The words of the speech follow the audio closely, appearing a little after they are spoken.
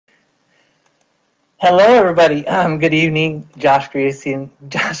Hello, everybody. Good evening. Josh Greason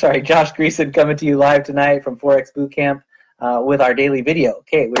coming to you live tonight from Forex Bootcamp with our daily video.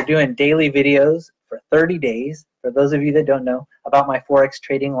 Okay, we're doing daily videos for 30 days. For those of you that don't know about my Forex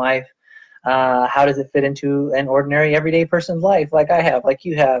trading life, how does it fit into an ordinary, everyday person's life like I have, like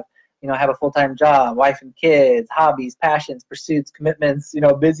you have? You know, I have a full-time job, wife and kids, hobbies, passions, pursuits, commitments,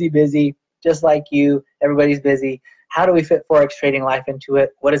 busy, just like you. Everybody's busy. How do we fit Forex trading life into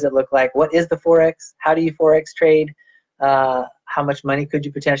it? What does it look like? What is the Forex? How do you Forex trade? How much money could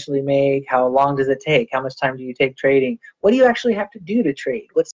you potentially make? How long does it take? How much time do you take trading? What do you actually have to do to trade?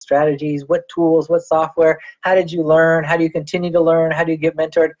 What strategies? What tools? What software? How did you learn? How do you continue to learn? How do you get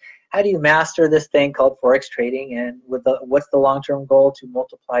mentored? How do you master this thing called Forex trading? And what's the long-term goal to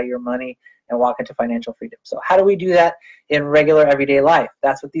multiply your money and walk into financial freedom? So how do we do that in regular everyday life?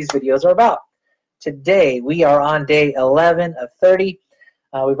 That's what these videos are about. Today, we are on day 11 of 30.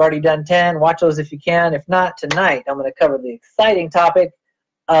 We've already done 10. Watch those if you can. If not, tonight, I'm going to cover the exciting topic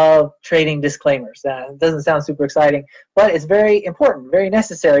of trading disclaimers. It doesn't sound super exciting, but it's very important, very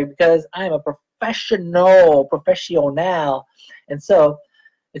necessary, because I'm a professional, and so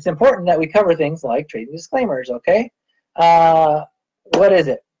it's important that we cover things like trading disclaimers, okay? What is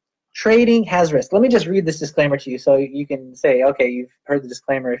it? Trading has risk. Let me just read this disclaimer to you so you can say, okay, you've heard the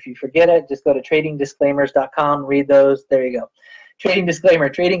disclaimer. If you forget it, just go to tradingdisclaimers.com, read those. There you go. Trading disclaimer.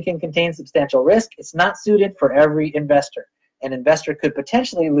 Trading can contain substantial risk. It's not suited for every investor. An investor could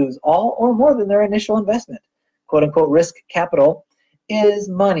potentially lose all or more than their initial investment. Quote unquote risk capital is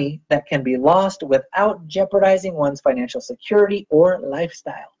money that can be lost without jeopardizing one's financial security or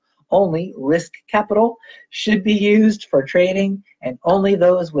lifestyle. Only risk capital should be used for trading, and only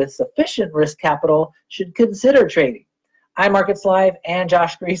those with sufficient risk capital should consider trading. iMarketsLive and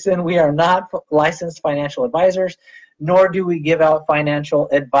Josh Greason, we are not licensed financial advisors, nor do we give out financial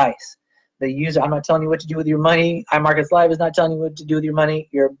advice. I'm not telling you what to do with your money. iMarketsLive is not telling you what to do with your money.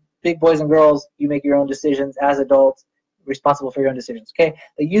 You're big boys and girls. You make your own decisions as adults, responsible for your own decisions, okay?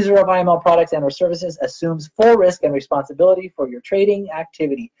 The user of IML products and or services assumes full risk and responsibility for your trading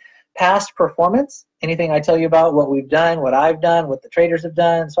activity. Past performance, anything I tell you about, what we've done, what I've done, what the traders have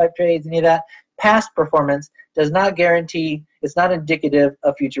done, SwipeTrades, any of that, past performance does not guarantee, it's not indicative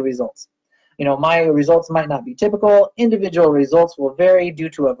of future results. You know, my results might not be typical. Individual results will vary due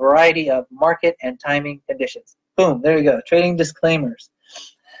to a variety of market and timing conditions. Boom, there you go, trading disclaimers.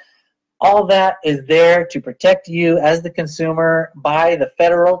 All that is there to protect you as the consumer by the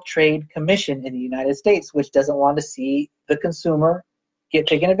Federal Trade Commission in the United States, which doesn't want to see the consumer get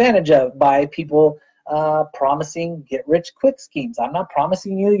taken advantage of by people promising get-rich-quick schemes. I'm not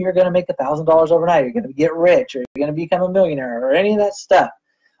promising you're going to make $1,000 overnight, you're going to get rich, or you're going to become a millionaire, or any of that stuff.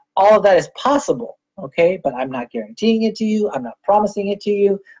 All of that is possible, okay? But I'm not guaranteeing it to you. I'm not promising it to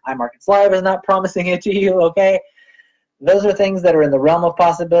you. iMarketsLive is not promising it to you, okay? Those are things that are in the realm of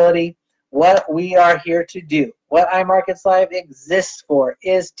possibility. What we are here to do, what iMarketsLive exists for,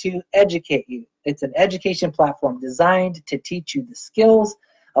 is to educate you. It's an education platform designed to teach you the skills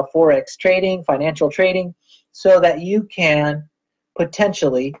of Forex trading, financial trading, so that you can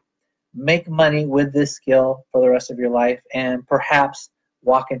potentially make money with this skill for the rest of your life and perhaps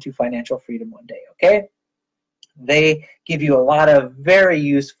walk into financial freedom one day, okay? They give you a lot of very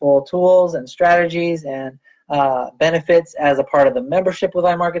useful tools and strategies and benefits as a part of the membership with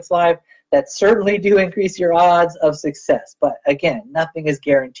iMarketsLive that certainly do increase your odds of success. But again, nothing is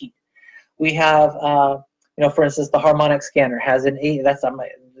guaranteed. We have, for instance, the harmonic scanner has that's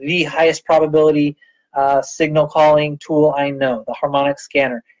the highest probability signal calling tool I know, the harmonic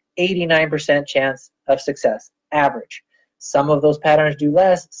scanner. 89% chance of success, average. Some of those patterns do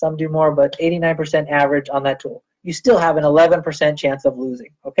less, some do more, but 89% average on that tool. You still have an 11% chance of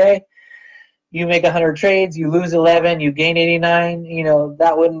losing, okay? You make 100 trades, you lose 11, you gain 89,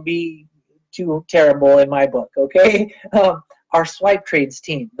 that wouldn't be too terrible in my book, okay? Our SwipeTrades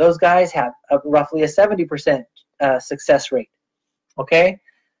team, those guys have roughly a 70% success rate, okay?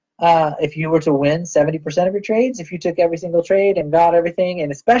 If you were to win 70% of your trades, if you took every single trade and got everything,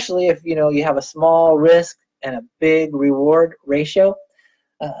 and especially if you have a small risk and a big reward ratio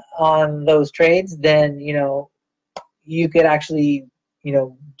on those trades, then you could actually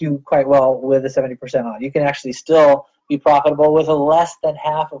do quite well with a 70% on. You can actually still be profitable with a less than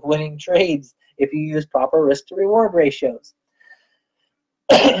half of winning trades if you use proper risk to reward ratios.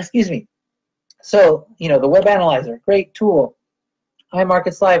 Excuse me. So, the web analyzer, great tool.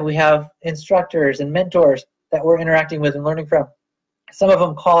 iMarketsLive, we have instructors and mentors that we're interacting with and learning from. Some of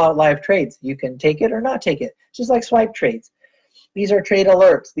them call out live trades. You can take it or not take it, just like SwipeTrades. These are trade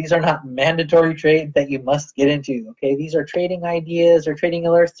alerts. These are not mandatory trades that you must get into, okay? These are trading ideas or trading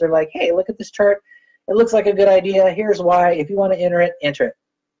alerts. They're like, hey, look at this chart. it looks like a good idea. Here's why. If you want to enter it, enter it.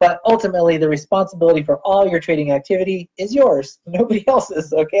 But ultimately, the responsibility for all your trading activity is yours, nobody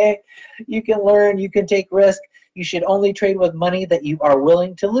else's, okay? You can learn, you can take risk. You should only trade with money that you are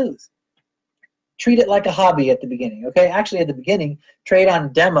willing to lose. Treat it like a hobby at the beginning, okay? Actually, at the beginning, trade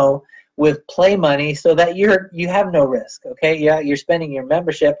on demo with play money so that you have no risk, okay? Yeah, you're spending your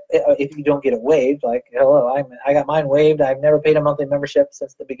membership if you don't get it waived. Like, hello, I got mine waived. I've never paid a monthly membership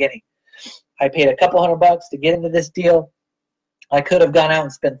since the beginning. I paid a couple $100 to get into this deal. I could have gone out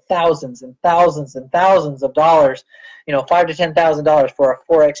and spent thousands and thousands and thousands of dollars, $5,000 to $10,000 for a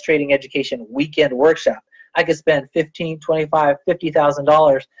Forex trading education weekend workshop. I could spend $15,000, $25,000,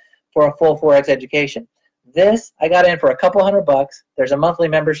 $50,000 for a full Forex education. This, I got in for a couple $100. There's a monthly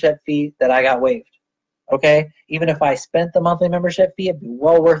membership fee that I got waived. Okay? Even if I spent the monthly membership fee, it'd be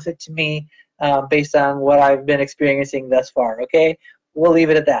well worth it to me based on what I've been experiencing thus far. Okay? We'll leave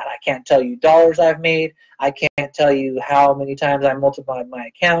it at that. I can't tell you dollars I've made. I can't tell you how many times I multiplied my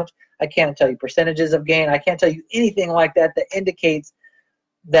account. I can't tell you percentages of gain. I can't tell you anything like that that indicates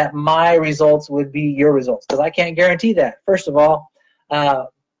that my results would be your results, because I can't guarantee that, first of all.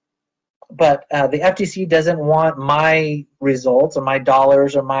 But the FTC doesn't want my results or my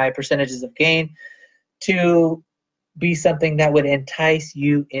dollars or my percentages of gain to be something that would entice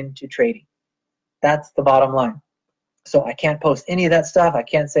you into trading. That's the bottom line. So I can't post any of that stuff. I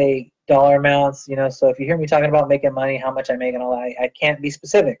can't say dollar amounts, so if you hear me talking about making money, how much I make and all that, I can't be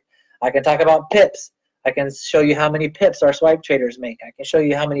specific. I can talk about pips. I can show you how many pips our swipe traders make. I can show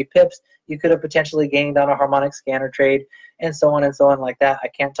you how many pips you could have potentially gained on a harmonic scanner trade, and so on like that. I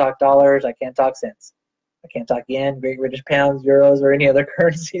can't talk dollars. I can't talk cents. I can't talk yen, Great British pounds, euros, or any other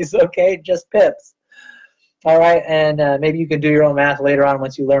currencies, okay? Just pips. All right, and maybe you can do your own math later on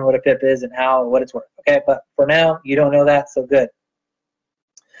once you learn what a pip is and what it's worth, okay? But for now, you don't know that, so good.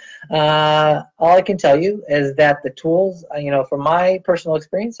 All I can tell you is that the tools, from my personal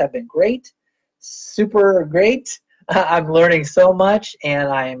experience, have been great, super great. I'm learning so much, and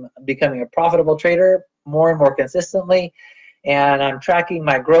I'm becoming a profitable trader more and more consistently, and I'm tracking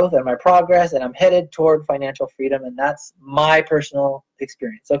my growth and my progress, and I'm headed toward financial freedom, and that's my personal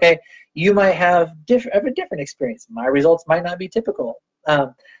experience, okay? You might have a different experience. My results might not be typical.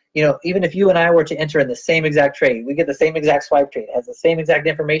 Even if you and I were to enter in the same exact trade, we get the same exact swipe trade, it has the same exact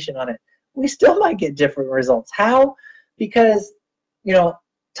information on it, we still might get different results. How? Because,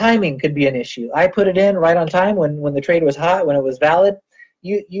 timing could be an issue. I put it in right on time when the trade was hot, when it was valid.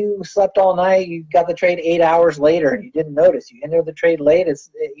 You slept all night, you got the trade 8 hours later, and you didn't notice. You entered the trade late.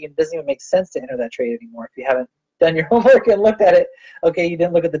 It doesn't even make sense to enter that trade anymore if you haven't done your homework and looked at it. Okay, you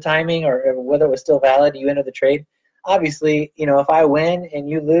didn't look at the timing or whether it was still valid. You entered the trade. Obviously, if I win and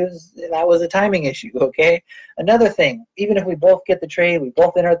you lose, that was a timing issue, okay? Another thing, even if we both get the trade, we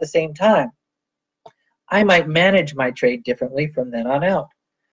both enter at the same time, I might manage my trade differently from then on out.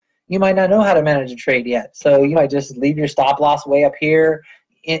 You might not know how to manage a trade yet, so you might just leave your stop loss way up here.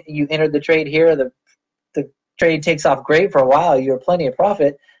 You entered the trade here, the trade takes off great for a while, you have plenty of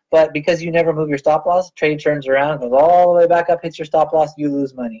profit, but because you never move your stop loss, trade turns around, goes all the way back up, hits your stop loss, you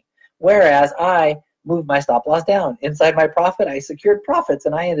lose money. Whereas I moved my stop loss down. Inside my profit, I secured profits,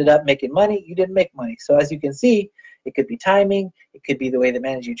 and I ended up making money. You didn't make money. So as you can see, it could be timing, it could be the way they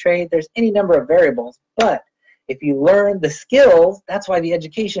manage your trade. There's any number of variables, but if you learn the skills, that's why the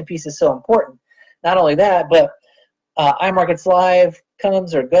education piece is so important. Not only that, but iMarketsLive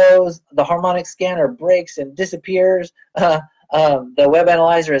comes or goes, the harmonic scanner breaks and disappears, the web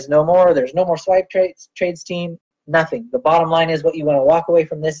analyzer is no more, there's no more SwipeTrades team, nothing. The bottom line is what you want to walk away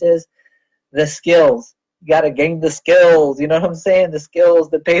from this is the skills. You got to gain the skills, you know what I'm saying? The skills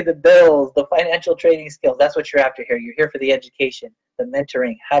that pay the bills, the financial trading skills. That's what you're after here. You're here for the education, the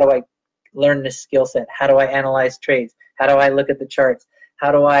mentoring. How do I learn this skill set? How do I analyze trades? How do I look at the charts?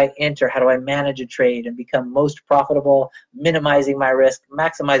 How do I enter? How do I manage a trade and become most profitable, minimizing my risk,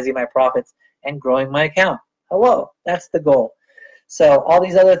 maximizing my profits, and growing my account? Hello, that's the goal. So all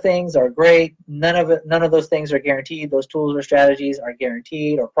these other things are great. None of those things are guaranteed. Those tools or strategies are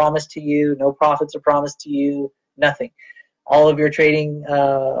guaranteed or promised to you. No profits are promised to you. Nothing. All of your trading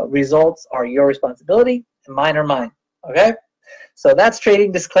results are your responsibility, and mine are mine. Okay? So that's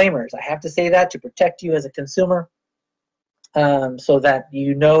trading disclaimers. I have to say that to protect you as a consumer, so that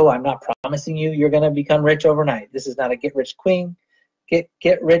I'm not promising you're going to become rich overnight. This is not a get rich quick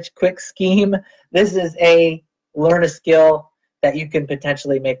scheme. This is a learn a skill that you can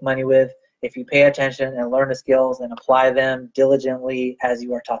potentially make money with if you pay attention and learn the skills and apply them diligently as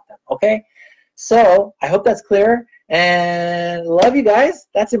you are taught them. Okay? So I hope that's clear, and love you guys.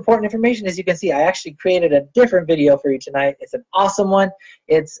 That's important information. As you can see, I actually created a different video for you tonight. It's an awesome one.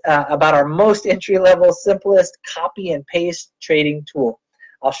 It's about our most entry-level, simplest copy and paste trading tool.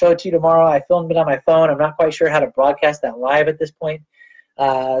 I'll show it to you tomorrow. I filmed it on my phone. I'm not quite sure how to broadcast that live at this point.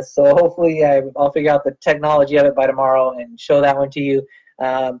 So hopefully I'll figure out the technology of it by tomorrow and show that one to you.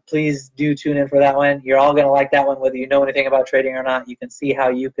 Please do tune in for that one. You're all going to like that one, whether you know anything about trading or not. You can see how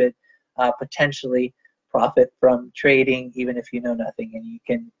you could potentially profit from trading even if you know nothing, and you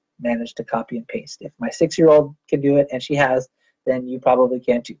can manage to copy and paste. If my 6-year-old can do it, and she has, then you probably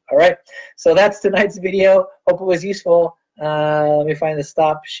can too. All right, so that's tonight's video. Hope it was useful. Let me find the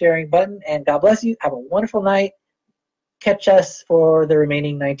stop sharing button, and God bless you. Have a wonderful night. Catch us for the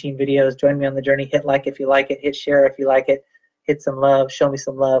remaining 19 videos. Join me on the journey. Hit like if you like it. Hit share if you like it. Hit some love. Show me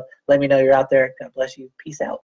some love. Let me know you're out there. God bless you. Peace out.